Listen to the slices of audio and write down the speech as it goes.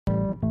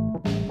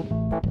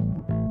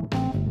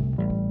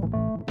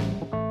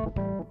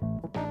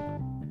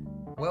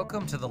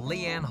Welcome to the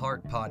Leanne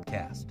Hart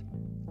Podcast.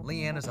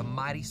 Leanne is a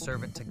mighty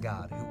servant to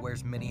God who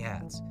wears many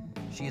hats.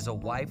 She is a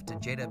wife to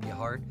J.W.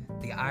 Hart,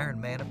 the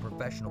Iron Man of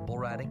professional bull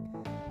riding,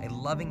 a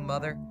loving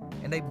mother,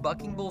 and a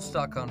bucking bull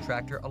stock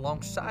contractor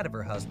alongside of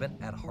her husband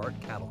at Hart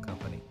Cattle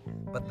Company.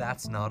 But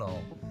that's not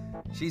all.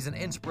 She's an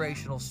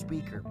inspirational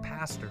speaker,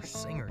 pastor,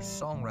 singer,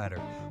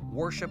 songwriter,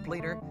 worship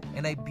leader,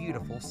 and a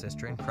beautiful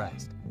sister in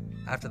Christ.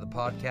 After the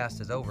podcast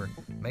is over,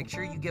 make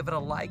sure you give it a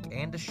like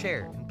and a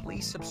share, and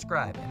please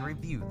subscribe and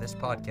review this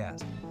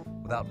podcast.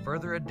 Without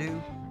further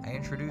ado, I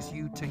introduce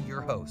you to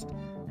your host,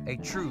 a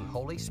true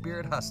Holy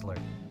Spirit hustler,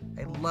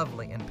 a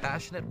lovely and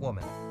passionate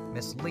woman,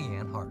 Miss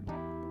Leanne Hart.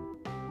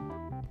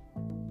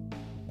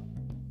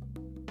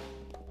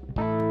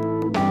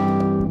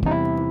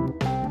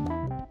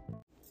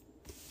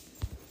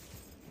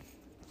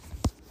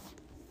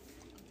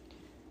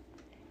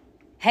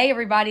 Hey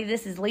everybody,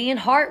 this is Leanne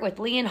Hart with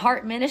Leanne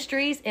Hart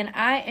Ministries, and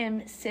I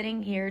am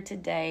sitting here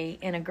today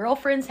in a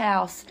girlfriend's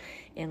house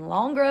in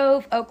Long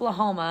Grove,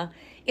 Oklahoma,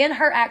 in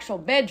her actual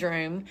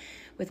bedroom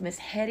with Miss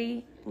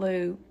Hettie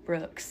Lou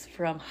Brooks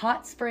from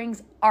Hot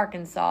Springs,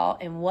 Arkansas,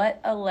 and what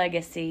a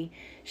legacy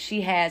she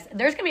has.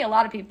 There's going to be a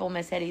lot of people,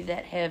 Miss Hettie,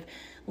 that have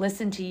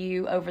listened to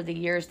you over the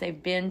years.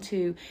 They've been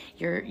to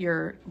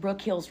your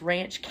Brook Hills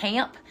Ranch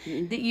camp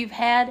that you've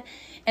had.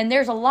 And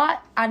there's a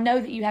lot I know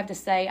that you have to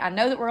say. I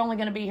know that we're only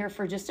going to be here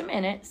for just a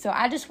minute. So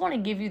I just want to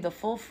give you the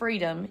full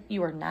freedom.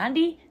 You are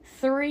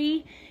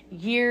 93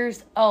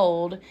 years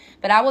old.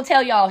 But I will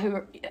tell y'all,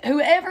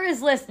 whoever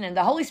is listening,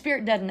 the Holy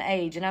Spirit doesn't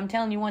age. And I'm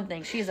telling you one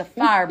thing, she is a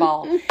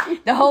fireball.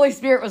 The Holy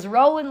Spirit was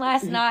rolling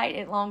last night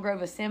at Long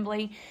Grove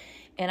Assembly.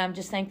 And I'm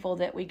just thankful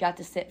that we got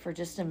to sit for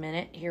just a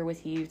minute here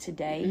with you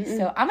today.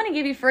 So I'm going to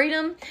give you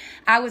freedom.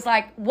 I was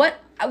like,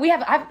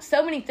 I have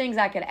so many things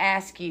I could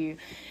ask you.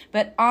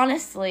 But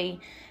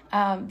honestly,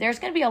 there's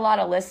going to be a lot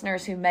of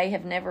listeners who may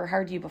have never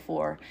heard you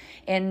before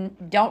and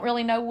don't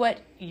really know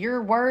what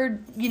your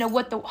word,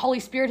 what the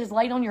Holy Spirit has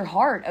laid on your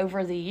heart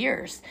over the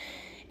years.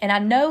 And I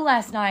know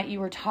last night you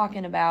were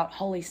talking about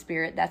Holy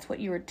Spirit. That's what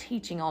you were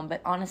teaching on.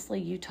 But honestly,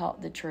 you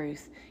taught the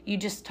truth. You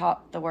just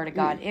taught the Word of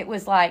God. It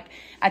was like,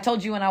 I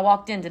told you when I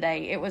walked in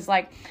today, it was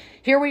like,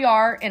 here we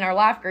are in our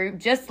life group,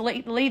 just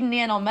leading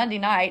in on Monday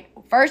night,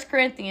 1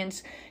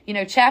 Corinthians,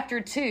 chapter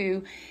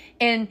 2.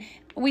 And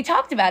we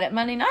talked about it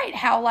Monday night,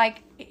 how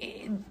like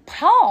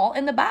Paul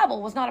in the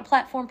Bible was not a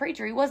platform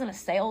preacher. He wasn't a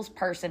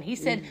salesperson. He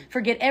said,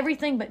 forget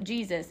everything but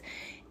Jesus.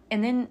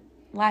 And then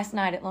last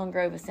night at Long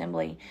Grove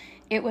Assembly,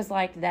 it was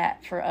like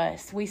that for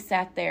us. We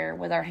sat there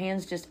with our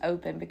hands just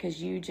open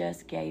because you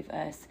just gave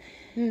us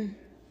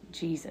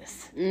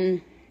Jesus.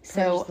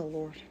 So praise the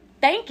Lord.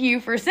 Thank you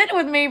for sitting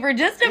with me for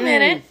just a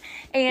minute.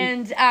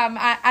 And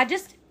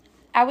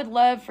I would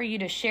love for you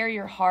to share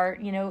your heart.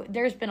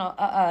 There's been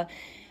a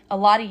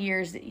lot of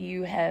years that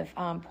you have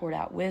poured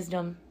out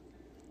wisdom.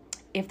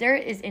 If there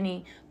is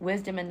any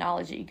wisdom and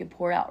knowledge that you could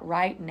pour out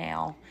right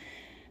now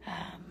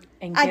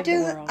and give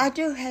the world. I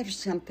do have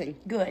something.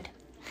 Good.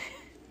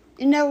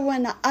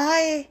 When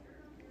I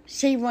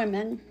see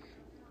women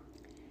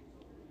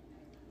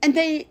and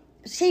they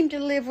seem to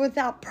live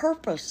without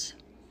purpose,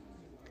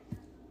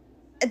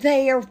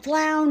 they are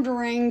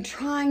floundering,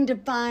 trying to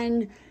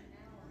find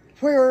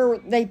where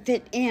they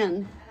fit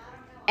in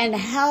and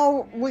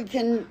how we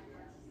can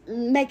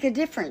make a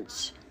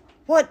difference.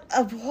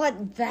 Of what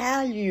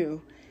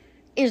value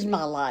is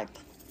my life?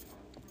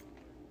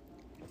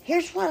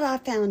 Here's what I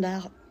found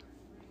out.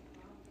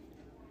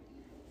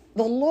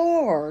 The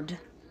Lord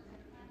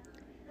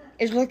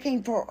is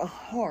looking for a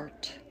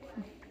heart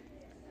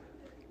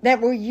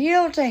that will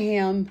yield to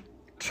Him,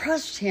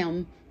 trust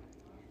Him,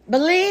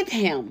 believe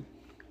Him,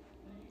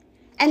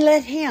 and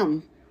let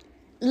Him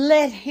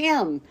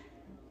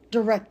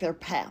direct their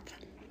path.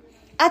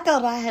 I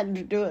thought I had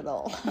to do it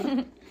all.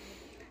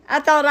 I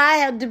thought I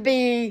had to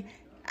be,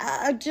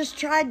 I just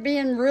tried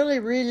being really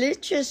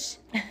religious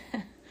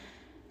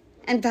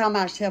and found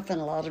myself in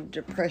a lot of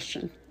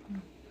depression.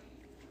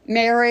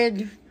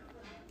 Married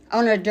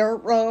on a dirt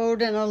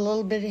road in a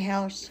little bitty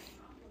house.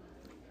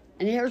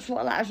 And here's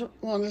what I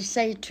want to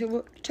say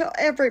to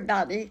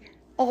everybody,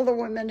 all the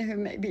women who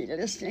may be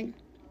listening.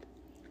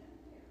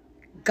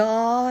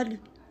 God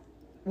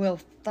will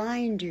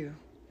find you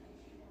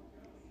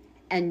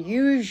and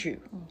use you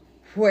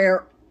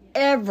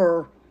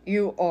wherever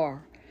you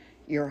are.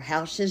 Your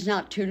house is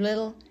not too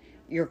little.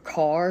 Your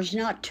car is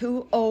not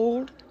too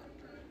old.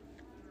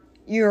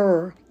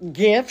 Your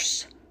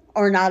gifts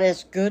are not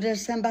as good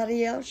as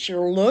somebody else.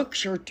 Your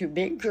looks, you're too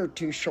big, you're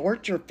too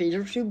short, your feet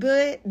are too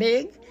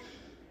big.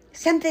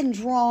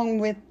 Something's wrong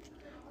with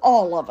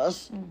all of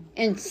us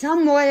in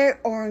some way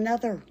or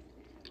another.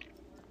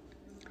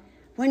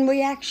 When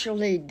we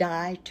actually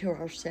die to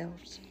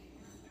ourselves.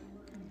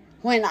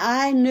 When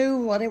I knew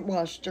what it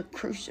was to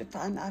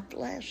crucify my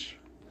flesh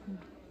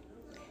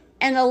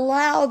and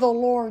allow the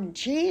Lord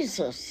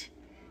Jesus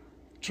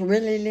to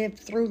really live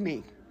through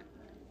me.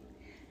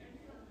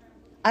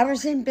 I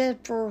was in bed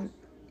for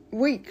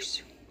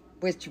weeks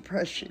with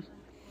depression.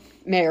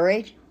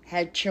 Married,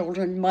 had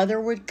children.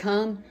 Mother would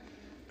come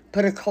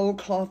put a cold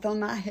cloth on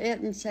my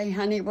head and say,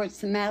 honey, what's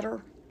the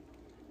matter?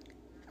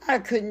 I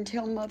couldn't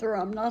tell Mother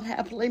I'm not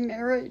happily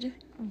married.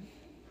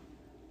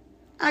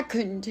 I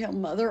couldn't tell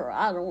Mother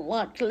I don't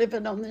like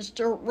living on this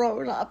dirt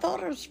road. I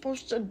thought I was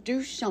supposed to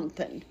do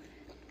something.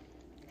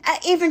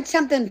 Even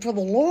something for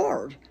the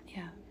Lord.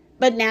 Yeah.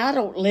 But now I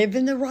don't live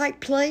in the right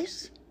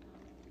place.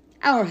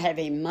 I don't have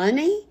any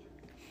money.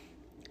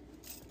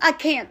 I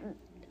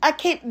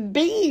can't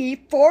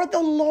be for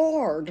the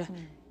Lord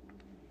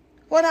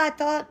what I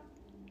thought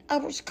I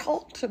was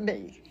called to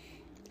be.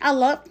 I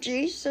love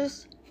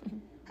Jesus.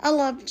 I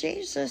love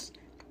Jesus.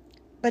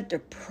 But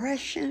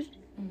depression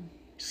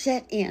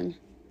set in.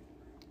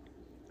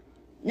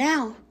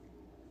 Now,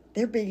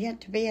 there began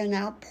to be an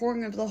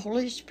outpouring of the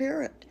Holy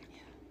Spirit.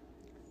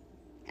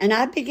 And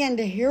I began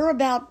to hear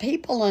about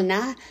people, and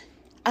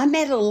I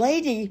met a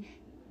lady,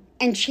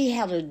 and she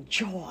had a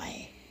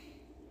joy.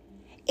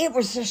 It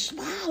was a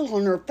smile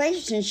on her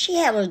face, and she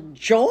had a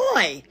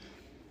joy.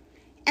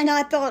 And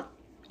I thought,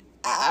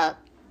 I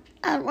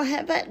don't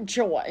have that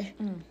joy.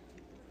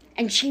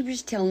 And she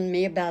was telling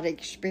me about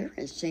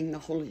experiencing the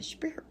Holy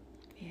Spirit.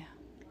 Yeah.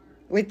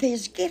 With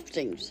his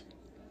giftings.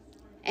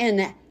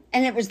 And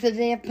it was the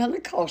day of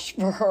Pentecost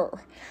for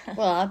her.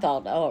 Well, I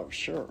thought, oh,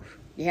 sure.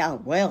 Yeah,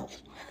 well.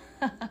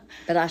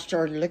 But I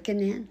started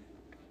looking in.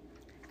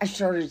 I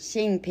started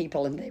seeing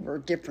people, and they were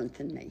different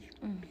than me.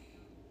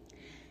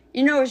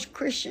 You know, as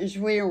Christians,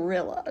 we don't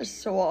realize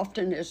so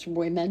often as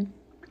women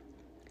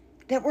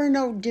that we're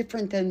no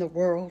different than the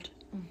world.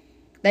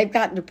 They've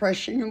got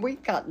depression, and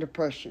we've got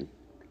depression.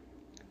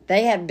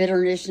 They have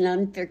bitterness and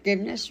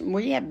unforgiveness, and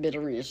we have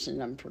bitterness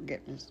and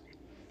unforgiveness.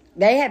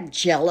 They have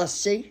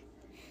jealousy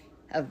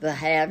of the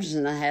haves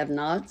and the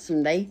have-nots,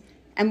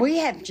 and we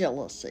have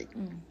jealousy.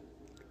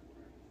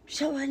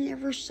 So I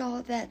never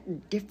saw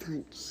that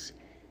difference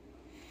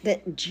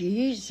that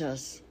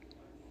Jesus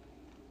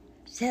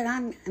said,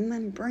 I'm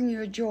going to bring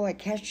you a joy.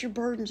 Cast your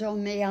burdens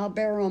on me. I'll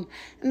bear them.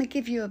 I'm going to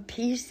give you a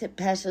peace that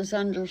passes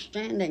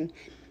understanding.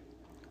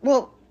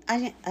 Well,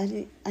 I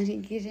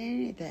didn't get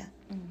any of that.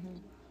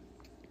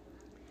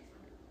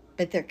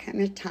 But there came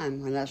a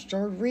time when I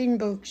started reading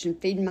books and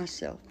feeding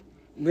myself.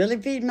 Really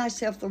feeding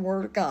myself the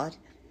Word of God.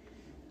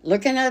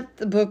 Looking up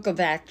the book of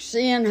Acts,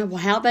 seeing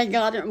how they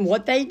got it and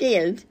what they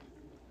did.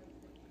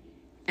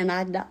 And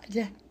I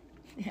died.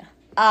 Yeah.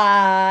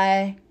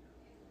 I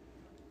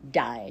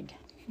died.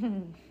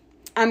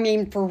 I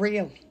mean, for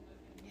real.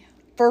 Yeah.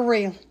 For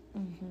real.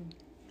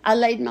 I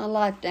laid my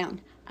life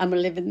down. I'm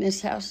going to live in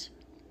this house.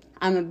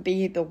 I'm going to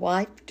be the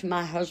wife to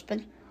my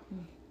husband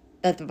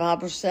that the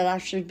Bible said I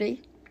should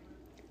be.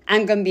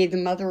 I'm going to be the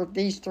mother of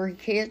these 3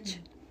 kids.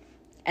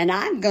 And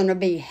I'm going to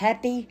be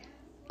happy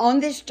on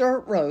this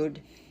dirt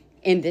road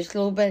in this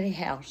little bitty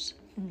house.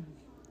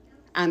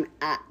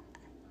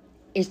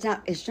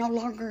 It's no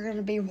longer going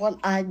to be what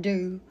I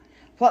do,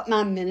 what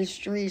my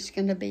ministry is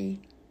going to be.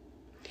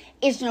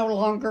 It's no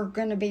longer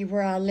going to be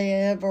where I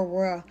live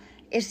or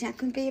it's not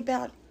going to be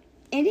about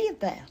any of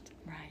that.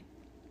 Right.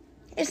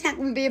 It's not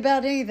going to be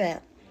about any of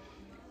that.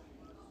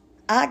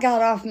 I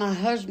got off my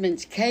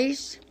husband's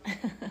case.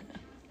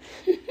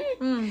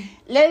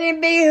 Let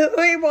him be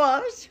who he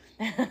was.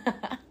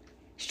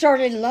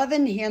 Started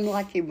loving him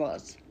like he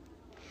was.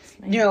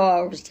 You know, I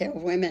always tell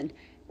women,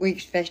 we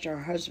expect our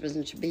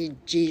husbands to be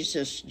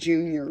Jesus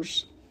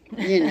Juniors.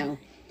 You know,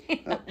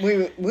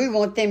 we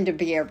want them to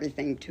be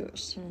everything to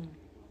us.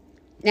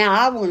 Now,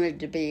 I wanted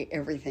to be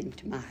everything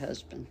to my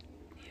husband.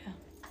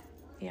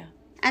 Yeah.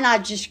 And I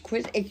just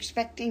quit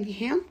expecting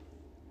him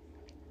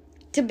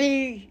to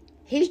be,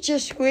 he's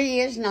just who he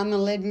is, and I'm going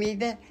to let him be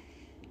that.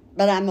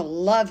 But I'm going to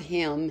love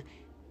him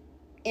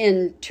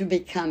into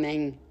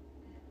becoming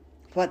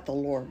what the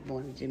Lord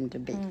wanted him to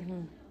be.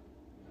 And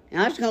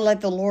I was going to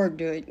let the Lord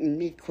do it and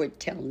me quit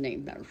telling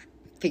him or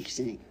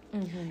fixing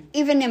him.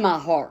 Even in my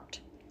heart.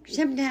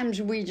 Sometimes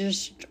we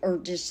just are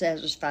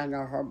dissatisfied in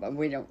our heart, but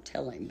we don't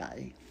tell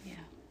anybody. Yeah.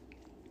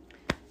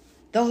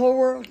 The whole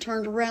world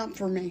turned around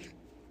for me.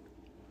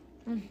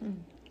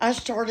 I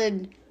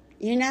started,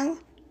 you know,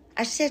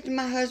 I said to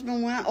my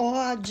husband,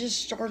 I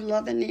just started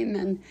loving him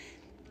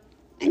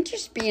and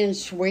just being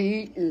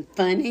sweet and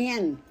funny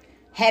and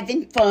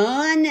having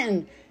fun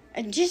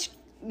and just,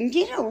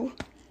 you know,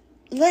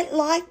 let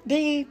life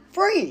be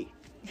free.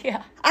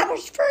 Yeah. I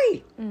was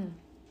free.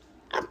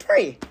 I'm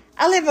free.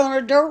 I live on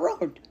a dirt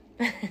road.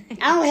 I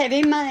don't have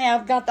any money.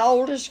 I've got the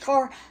oldest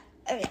car.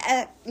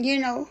 You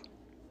know,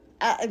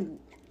 I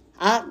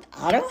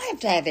don't have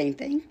to have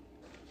anything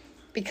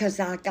because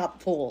I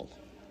got full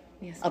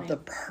of the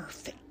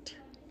perfect.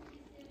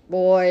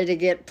 Boy, to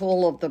get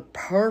full of the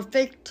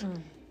perfect,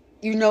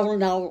 you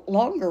no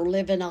longer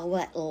live in all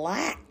that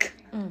lack.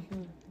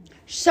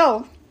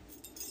 So,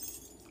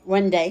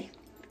 one day,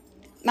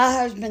 my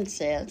husband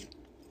said,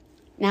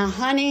 now,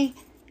 honey,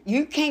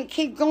 you can't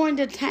keep going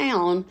to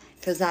town,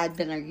 because I'd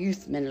been a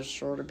youth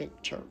minister at a big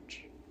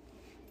church.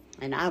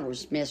 And I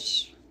was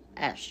Miss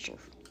Astor.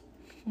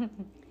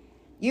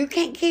 You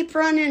can't keep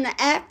running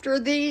after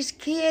these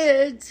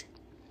kids.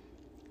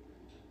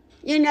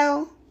 You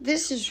know,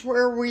 this is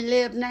where we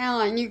live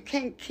now, and you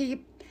can't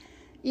keep,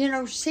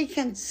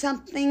 seeking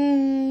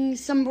something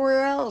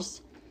somewhere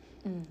else.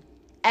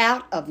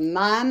 Out of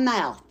my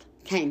mouth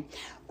came,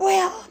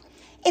 well,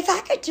 if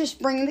I could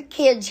just bring the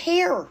kids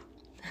here.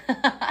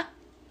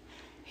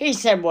 He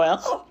said,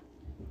 well,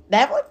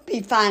 that would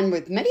be fine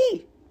with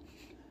me.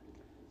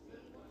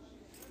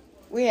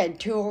 We had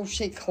 2 old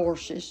sick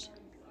horses.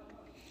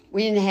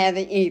 We didn't have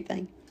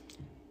anything.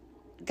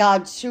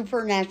 God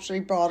supernaturally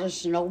brought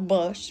us an old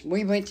bus.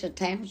 We went to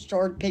town,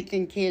 started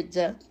picking kids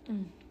up.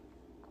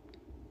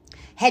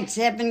 Had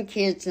 7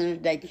 kids in a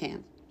day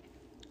camp.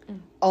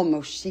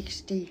 Almost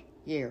 60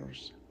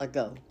 years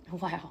ago.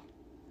 Wow.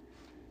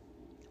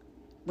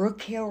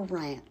 Brook Hill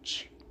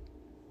Ranch.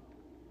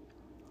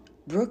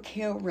 Brook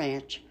Hill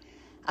Ranch.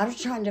 I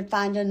was trying to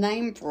find a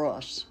name for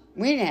us.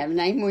 We didn't have a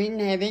name. We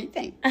didn't have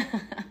anything.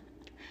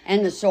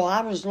 And so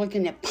I was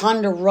looking at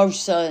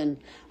Ponderosa and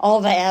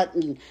all that.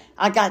 And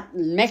I got a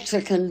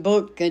Mexican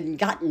book and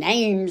got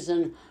names.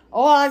 And,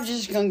 I was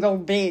just going to go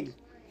big.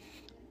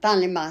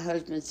 Finally, my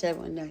husband said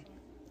one day,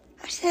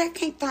 I said, I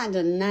can't find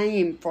a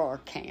name for our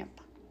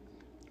camp.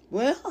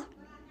 Well,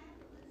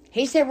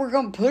 he said, we're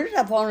going to put it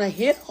up on a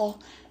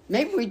hill.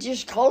 Maybe we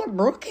just call it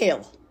Brook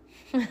Hill.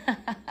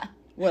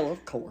 Well,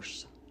 of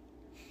course.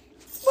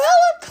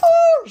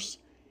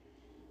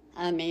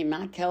 I mean,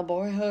 my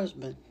cowboy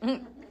husband.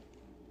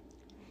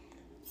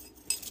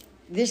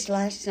 This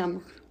last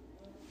summer,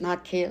 my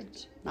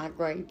kids, my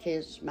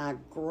grandkids, my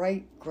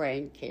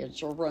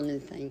great-grandkids are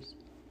running things.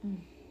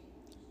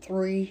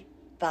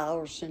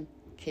 3,000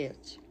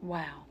 kids.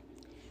 Wow.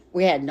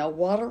 We had no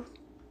water.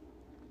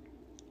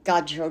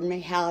 God showed me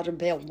how to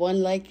build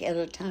one lake at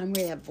a time.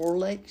 We have 4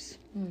 lakes.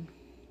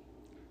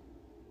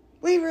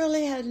 We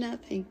really had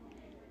nothing.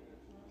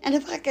 And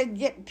if I could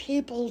get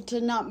people to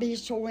not be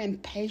so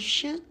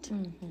impatient.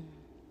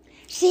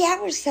 See, I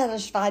was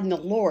satisfied in the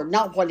Lord,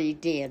 not what He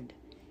did.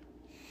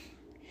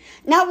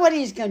 Not what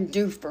He's going to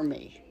do for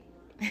me.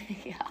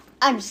 Yeah.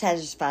 I'm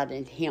satisfied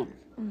in Him.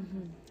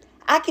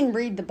 I can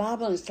read the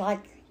Bible and it's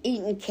like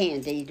eating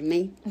candy to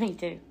me. Me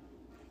too.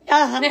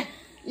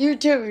 You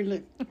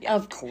too.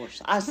 Of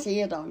course. I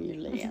see it on you,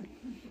 Lynn.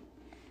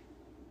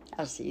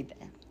 I see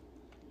that.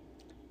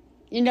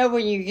 You know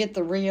when you get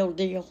the real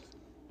deal?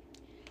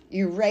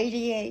 You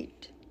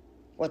radiate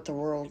what the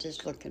world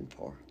is looking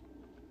for.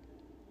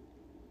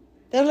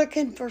 They're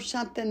looking for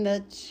something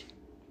that's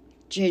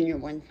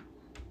genuine.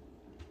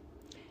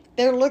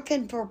 They're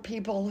looking for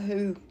people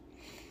who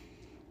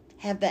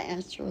have the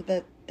answer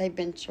that they've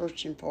been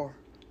searching for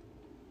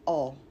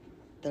all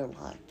their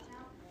life.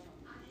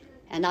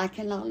 And I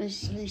can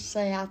honestly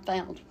say I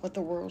found what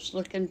the world's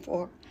looking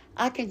for.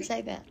 I can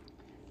say that.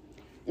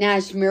 Now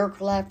it's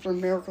miracle after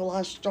miracle.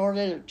 I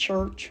started a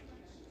church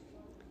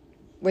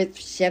with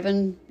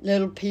 7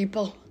 little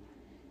people.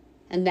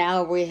 And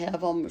now we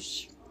have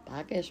almost,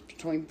 I guess,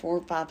 between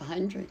 400 and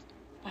 500.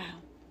 Wow.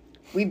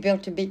 We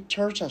built a big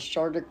church. I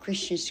started a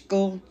Christian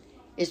school.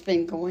 It's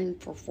been going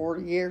for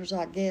 40 years,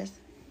 I guess.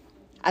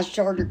 I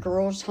started a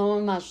girls'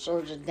 home. I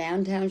started a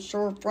downtown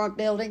storefront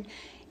building.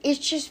 It's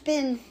just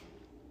been,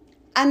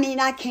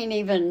 I can't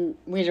even,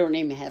 we don't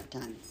even have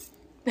time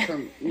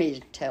for me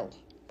to tell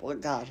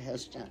what God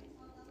has done.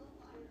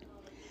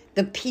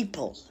 The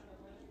people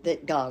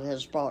that God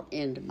has brought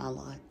into my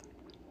life.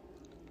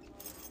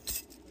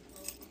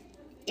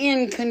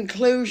 In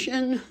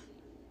conclusion,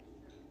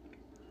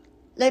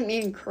 let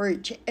me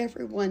encourage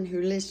everyone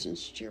who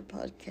listens to your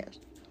podcast,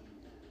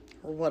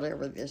 or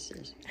whatever this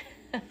is.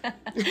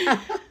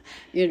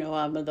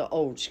 I'm of the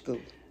old school.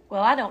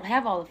 Well, I don't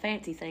have all the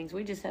fancy things.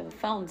 We just have a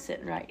phone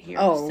sitting right here.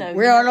 Oh, so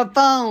we're on a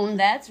phone.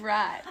 That's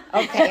right.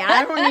 Okay,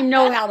 I don't even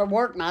know how to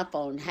work my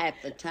phone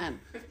half the time.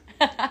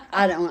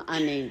 I'm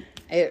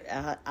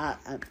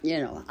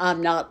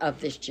not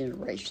of this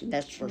generation,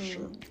 that's for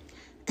sure.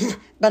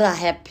 But I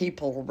have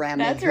people around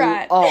me who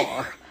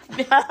are.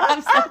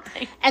 I'm so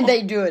thankful. And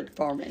they do it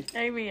for me.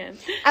 Amen.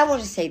 I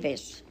want to say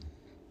this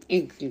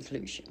in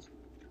conclusion.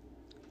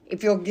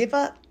 If you'll give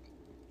up,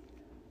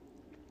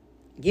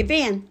 give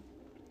in.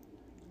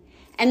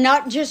 And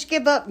not just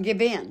give up,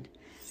 give in.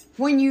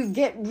 When you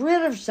get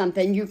rid of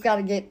something, you've got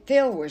to get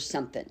filled with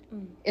something.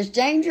 It's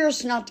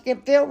dangerous not to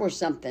get filled with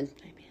something.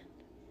 Amen.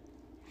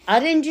 I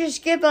didn't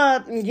just give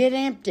up and get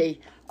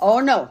empty.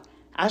 Oh, no.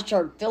 I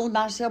started filling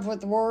myself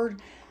with the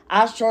Word.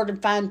 I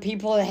started finding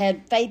people that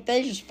had faith.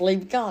 They just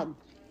believed God.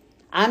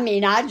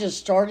 I just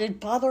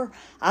started, Father,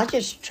 I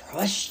just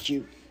trust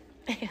you.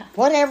 Yeah.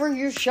 Whatever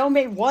you show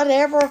me,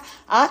 whatever,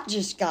 I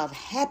just got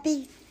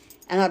happy.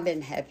 And I've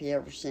been happy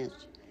ever since.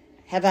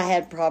 Have I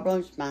had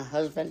problems? My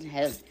husband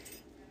had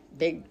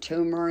big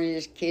tumor in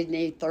his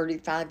kidney,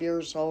 35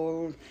 years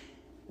old,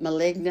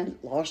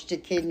 malignant, lost a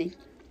kidney.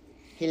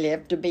 He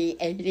lived to be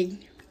 80.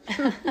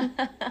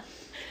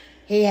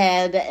 He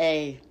had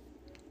a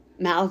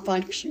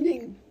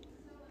malfunctioning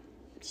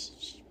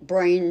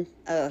brain,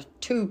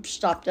 tube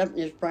stopped up in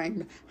his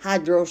brain,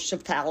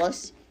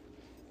 hydrocephalus.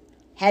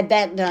 Had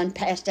that done,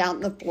 passed out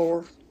on the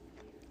floor.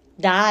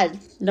 Died,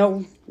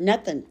 no,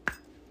 nothing.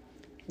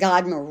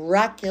 God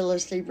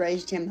miraculously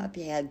raised him up.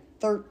 He had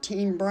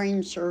 13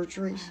 brain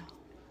surgeries. Wow.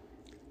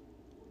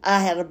 I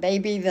had a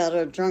baby that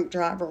a drunk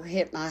driver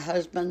hit my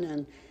husband,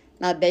 and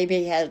my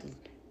baby had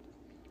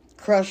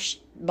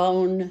crushed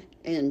bone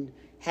and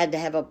had to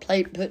have a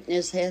plate put in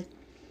his head.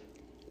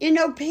 You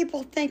know,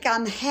 people think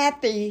I'm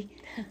happy,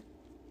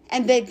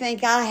 and they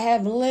think I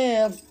have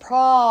lived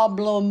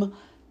problem-free.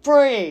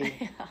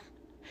 Yeah.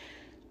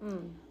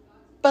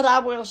 But I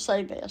will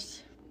say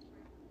this.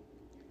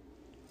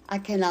 I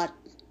cannot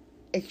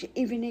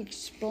even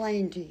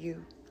explain to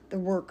you the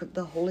work of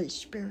the Holy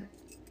Spirit.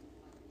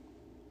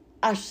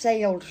 I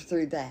sailed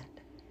through that.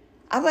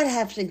 I would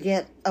have to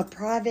get a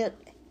private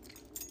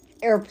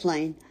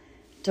airplane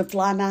to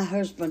fly my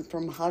husband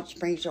from Hot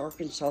Springs,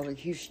 Arkansas to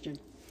Houston.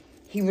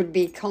 He would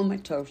be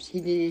comatose.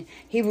 He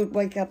would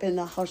wake up in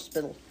the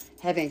hospital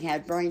having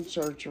had brain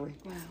surgery.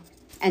 Wow.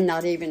 And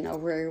not even know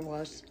where he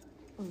was.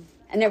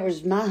 And it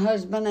was my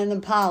husband and the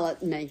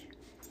pilot and me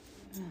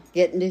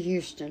getting to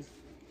Houston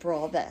for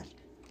all that.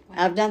 Wow.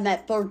 I've done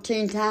that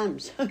 13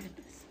 times.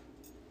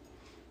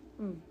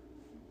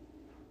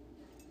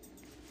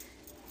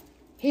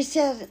 He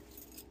said,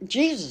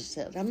 Jesus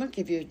said, I'm going to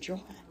give you a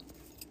joy.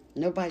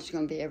 Nobody's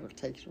going to be able to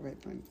take it away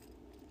from you.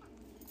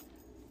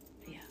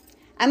 Yeah.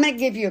 I'm going to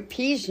give you a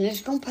peace, and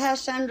it's going to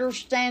pass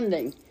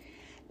understanding.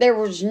 There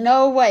was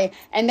no way,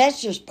 and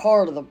that's just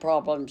part of the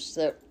problems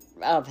that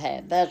I've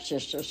had. That's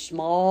just a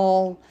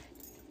small,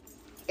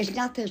 it's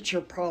not that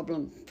you're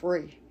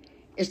problem-free.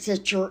 It's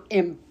that you're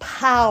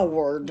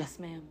empowered Yes,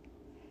 ma'am.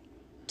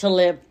 to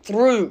live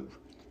through,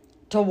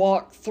 to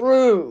walk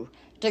through,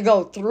 to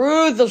go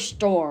through the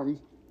storm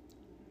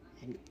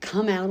and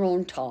come out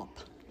on top.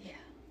 Yeah.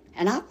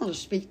 And I want to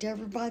speak to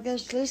everybody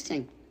that's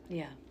listening.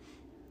 Yeah.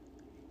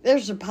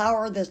 There's a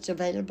power that's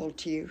available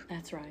to you.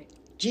 That's right.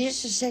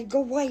 Jesus said,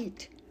 go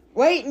wait.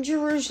 Wait in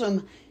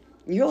Jerusalem.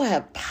 You'll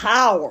have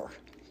power.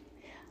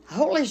 The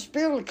Holy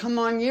Spirit will come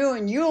on you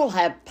and you'll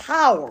have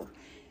power.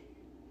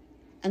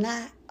 And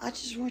I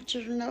just want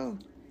you to know,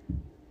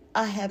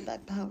 I have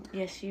that power.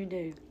 Yes, you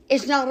do.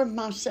 It's not of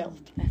myself.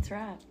 That's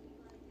right.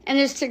 And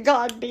it's to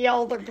God be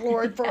all the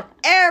glory for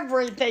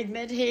everything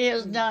that he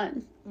has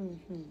done.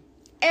 Mm-hmm.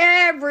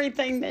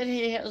 Everything that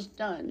he has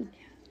done.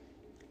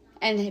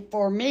 And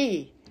for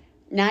me,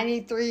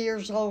 93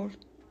 years old,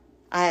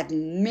 I have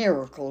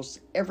miracles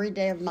every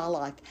day of my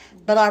life.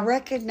 But I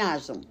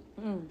recognize them.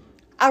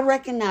 I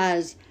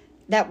recognize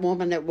that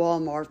woman at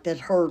Walmart that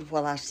heard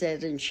what I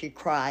said and she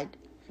cried.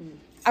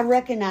 I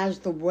recognize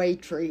the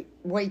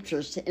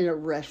waitress in a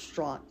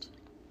restaurant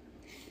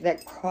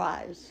that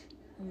cries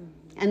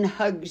and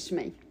hugs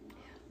me.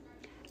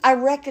 I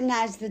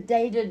recognize the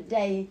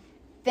day-to-day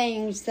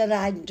things that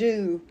I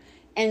do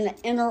and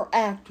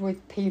interact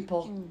with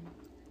people.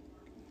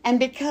 And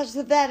because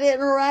of that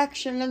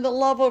interaction and the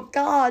love of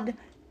God,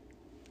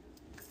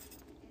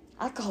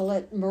 I call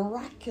it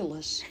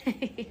miraculous.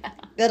 Yeah.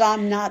 That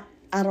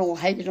I don't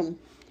hate them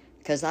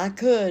because I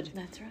could.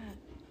 That's right.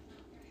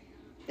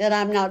 That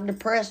I'm not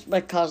depressed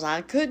because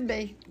I could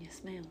be.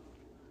 Yes, ma'am.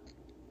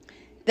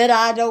 That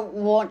I don't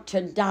want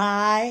to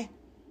die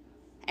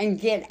and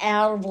get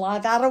out of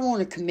life. I don't want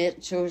to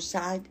commit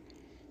suicide.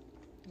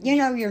 You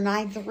know, you're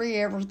 93,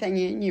 everything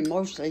in you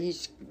mostly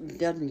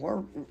doesn't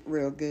work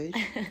real good.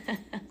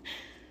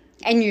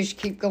 And you just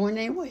keep going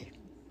anyway.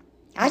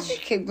 I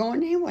just keep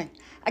going anyway.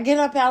 I get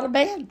up out of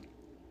bed.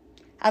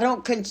 I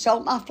don't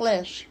consult my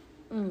flesh.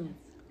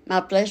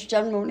 My flesh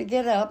doesn't want to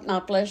get up. My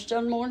flesh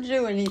doesn't want to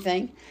do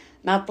anything.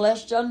 My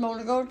flesh doesn't want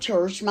to go to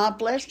church. My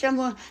flesh doesn't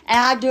want to, and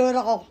I do it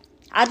all.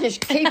 I just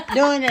keep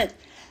doing it.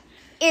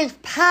 It's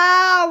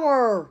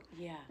power.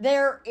 Yeah.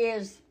 There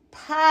is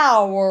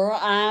power.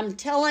 I'm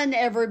telling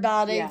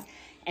everybody. Yeah.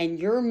 And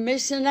you're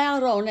missing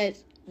out on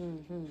it.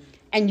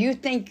 And you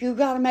think you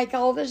got to make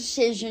all the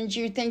decisions.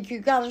 You think you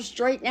got to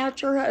straighten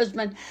out your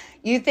husband.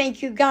 You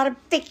think you got to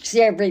fix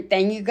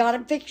everything. You got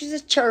to fix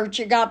the church.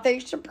 You got to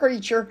fix the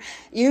preacher.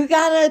 You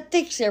got to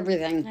fix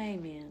everything.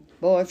 Amen.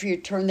 Boy, if you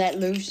turn that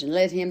loose and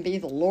let him be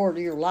the Lord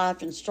of your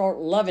life and start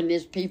loving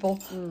his people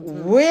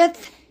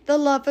with the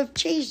love of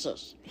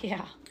Jesus.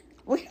 Yeah.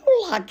 We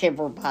don't like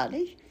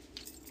everybody.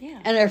 Yeah.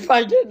 And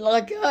everybody didn't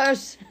like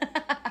us.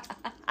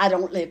 I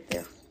don't live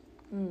there.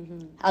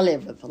 I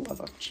live with the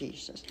love of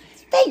Jesus.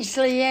 Thanks,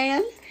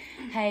 Leanne.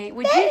 Hey,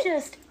 would you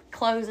just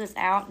close us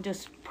out and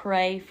just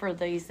pray for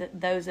those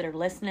that are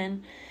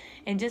listening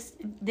and just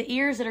the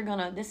ears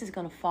that this is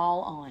gonna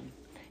fall on.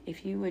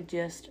 If you would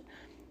just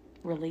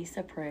release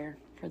a prayer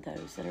for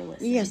those that are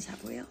listening. Yes,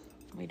 I will.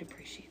 We'd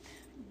appreciate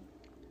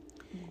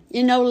that.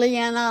 You know,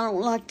 Leanne, I don't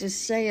like to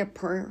say a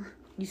prayer.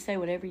 You say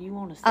whatever you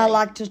want to say. I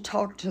like to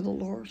talk to the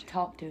Lord.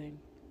 Talk to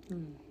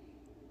him.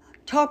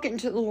 Talking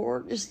to the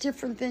Lord is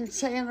different than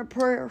saying a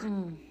prayer.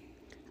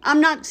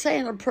 I'm not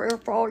saying a prayer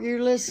for all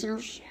you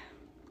listeners.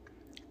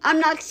 I'm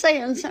not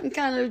saying some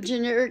kind of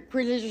generic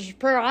religious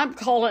prayer. I'm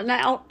calling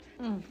out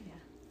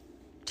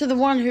to the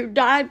one who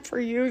died for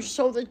you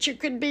so that you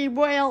could be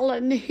well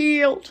and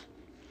healed.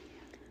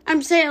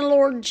 I'm saying,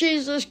 Lord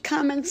Jesus,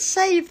 come and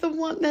save the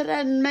one that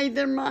hadn't made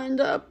their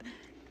mind up.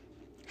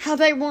 how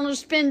they want to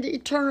spend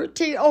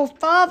eternity. Oh,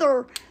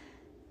 Father,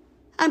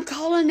 I'm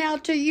calling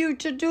out to you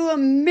to do a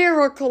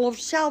miracle of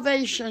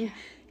salvation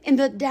in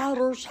the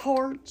doubters'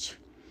 hearts.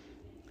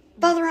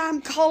 Father,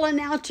 I'm calling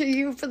out to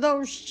you for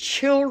those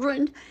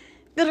children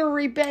that are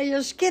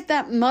rebellious. Give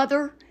that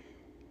mother,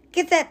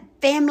 give that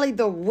family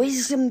the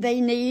wisdom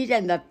they need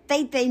and the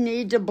faith they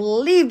need to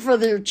believe for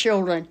their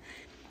children.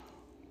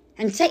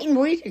 And Satan,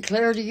 we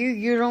declare to you,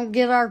 you don't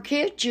get our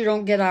kids, you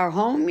don't get our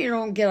home, you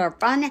don't get our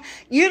finance,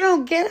 you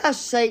don't get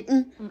us,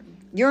 Satan.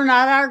 You're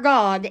not our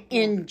God,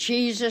 in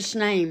Jesus'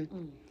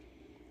 name.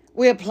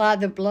 We apply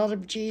the blood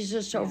of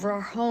Jesus over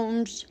our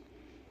homes,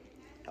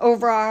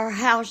 over our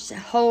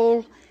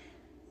household,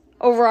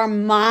 over our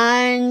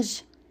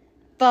minds.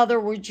 Father,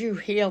 would you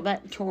heal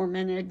that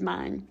tormented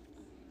mind?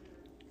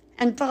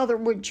 And Father,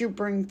 would you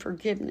bring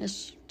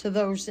forgiveness to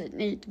those that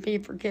need to be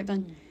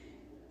forgiven?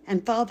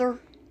 And Father,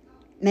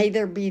 may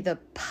there be the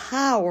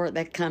power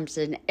that comes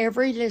in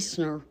every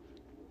listener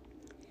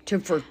to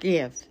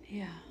forgive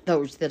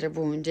those that have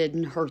wounded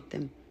and hurt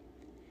them.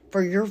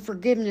 For your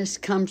forgiveness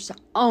comes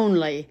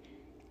only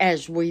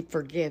as we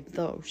forgive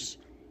those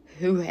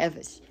who have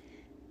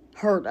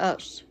hurt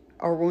us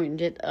or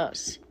wounded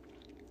us.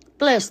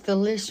 Bless the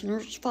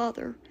listeners,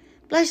 Father.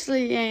 Bless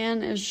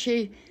Leanne as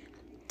she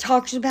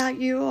talks about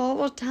you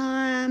all the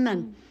time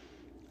and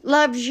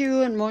loves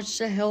you and wants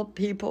to help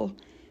people.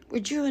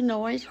 Would you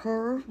anoint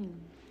her?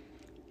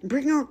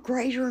 Bring her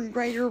greater and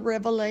greater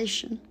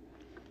revelation.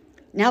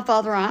 Now,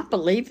 Father, I'm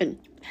believing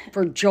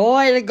for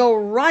joy to go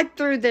right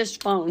through this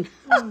phone.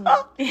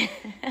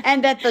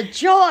 And that the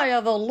joy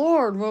of the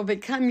Lord will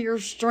become your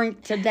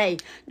strength today.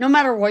 No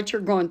matter what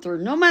you're going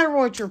through, no matter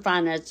what your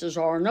finances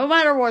are, no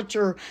matter what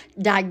your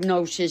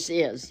diagnosis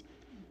is.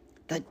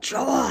 The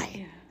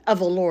joy of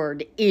the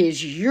Lord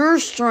is your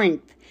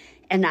strength.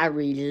 And I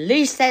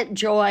release that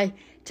joy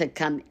to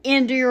come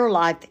into your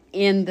life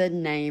in the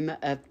name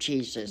of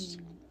Jesus.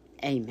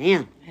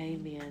 Amen.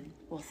 Amen.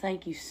 Well,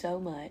 thank you so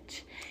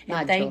much. And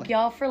My thank joy.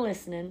 y'all for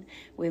listening.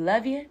 We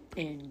love you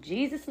in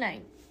Jesus'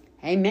 name.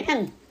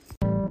 Amen.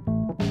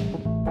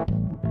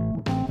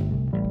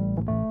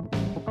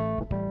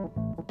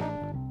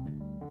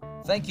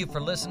 Thank you for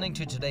listening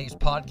to today's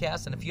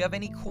podcast. And if you have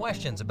any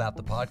questions about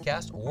the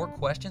podcast or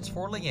questions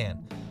for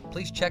Leanne,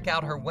 please check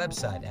out her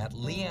website at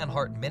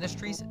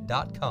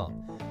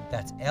leannehartministries.com.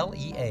 That's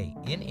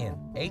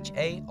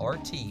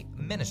LeAnnHart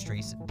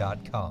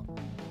ministries.com.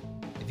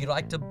 If you'd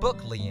like to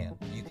book Leanne,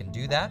 you can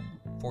do that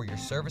for your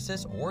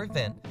services or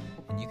event,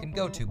 and you can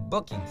go to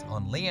bookings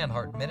on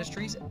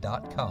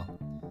leannehartministries.com.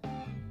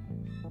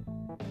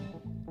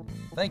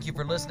 Thank you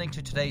for listening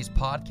to today's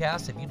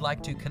podcast. If you'd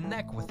like to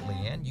connect with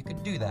Leanne, you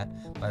can do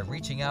that by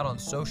reaching out on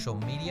social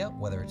media,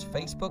 whether it's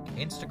Facebook,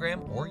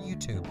 Instagram, or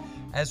YouTube,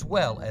 as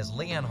well as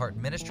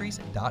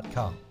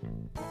leannehartministries.com.